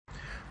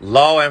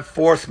Law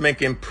enforcement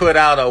can put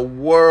out a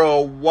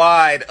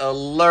worldwide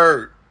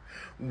alert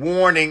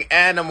warning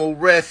animal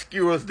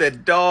rescuers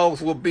that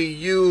dogs will be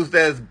used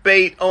as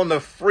bait on the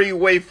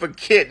freeway for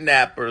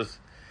kidnappers.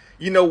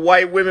 You know,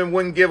 white women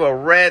wouldn't give a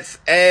rat's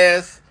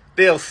ass.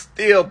 They'll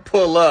still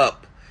pull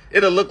up.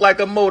 It'll look like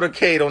a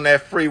motorcade on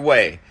that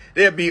freeway.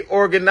 They'll be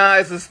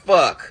organized as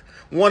fuck.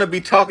 One will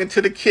be talking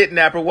to the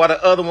kidnapper while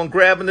the other one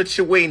grabbing the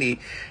chiweenie.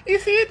 You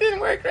see, it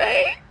didn't work,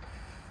 right?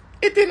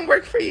 It didn't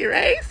work for you,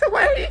 right? So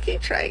why do you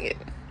keep trying it?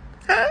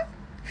 Huh?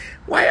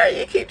 Why are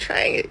you keep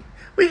trying it?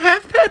 We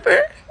have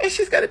Pepper, and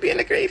she's going to be in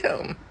a great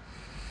home.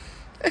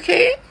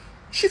 Okay?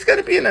 She's going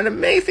to be in an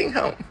amazing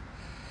home.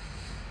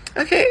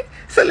 Okay?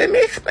 So let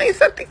me explain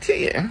something to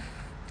you.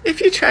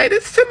 If you try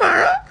this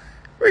tomorrow,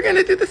 we're going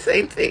to do the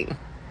same thing.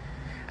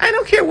 I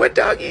don't care what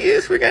dog you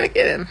use, we're going to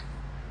get him.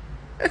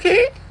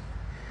 Okay?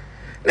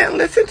 Now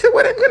listen to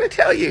what I'm going to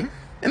tell you.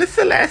 And it's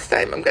the last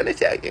time I'm going to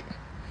tell you.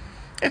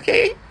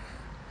 Okay?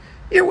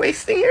 You're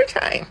wasting your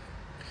time.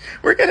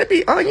 We're going to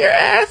be on your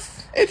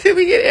ass until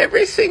we get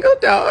every single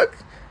dog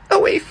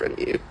away from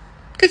you.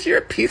 Because you're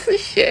a piece of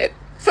shit.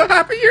 So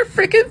hop in your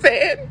freaking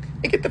van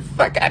and get the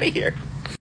fuck out of here.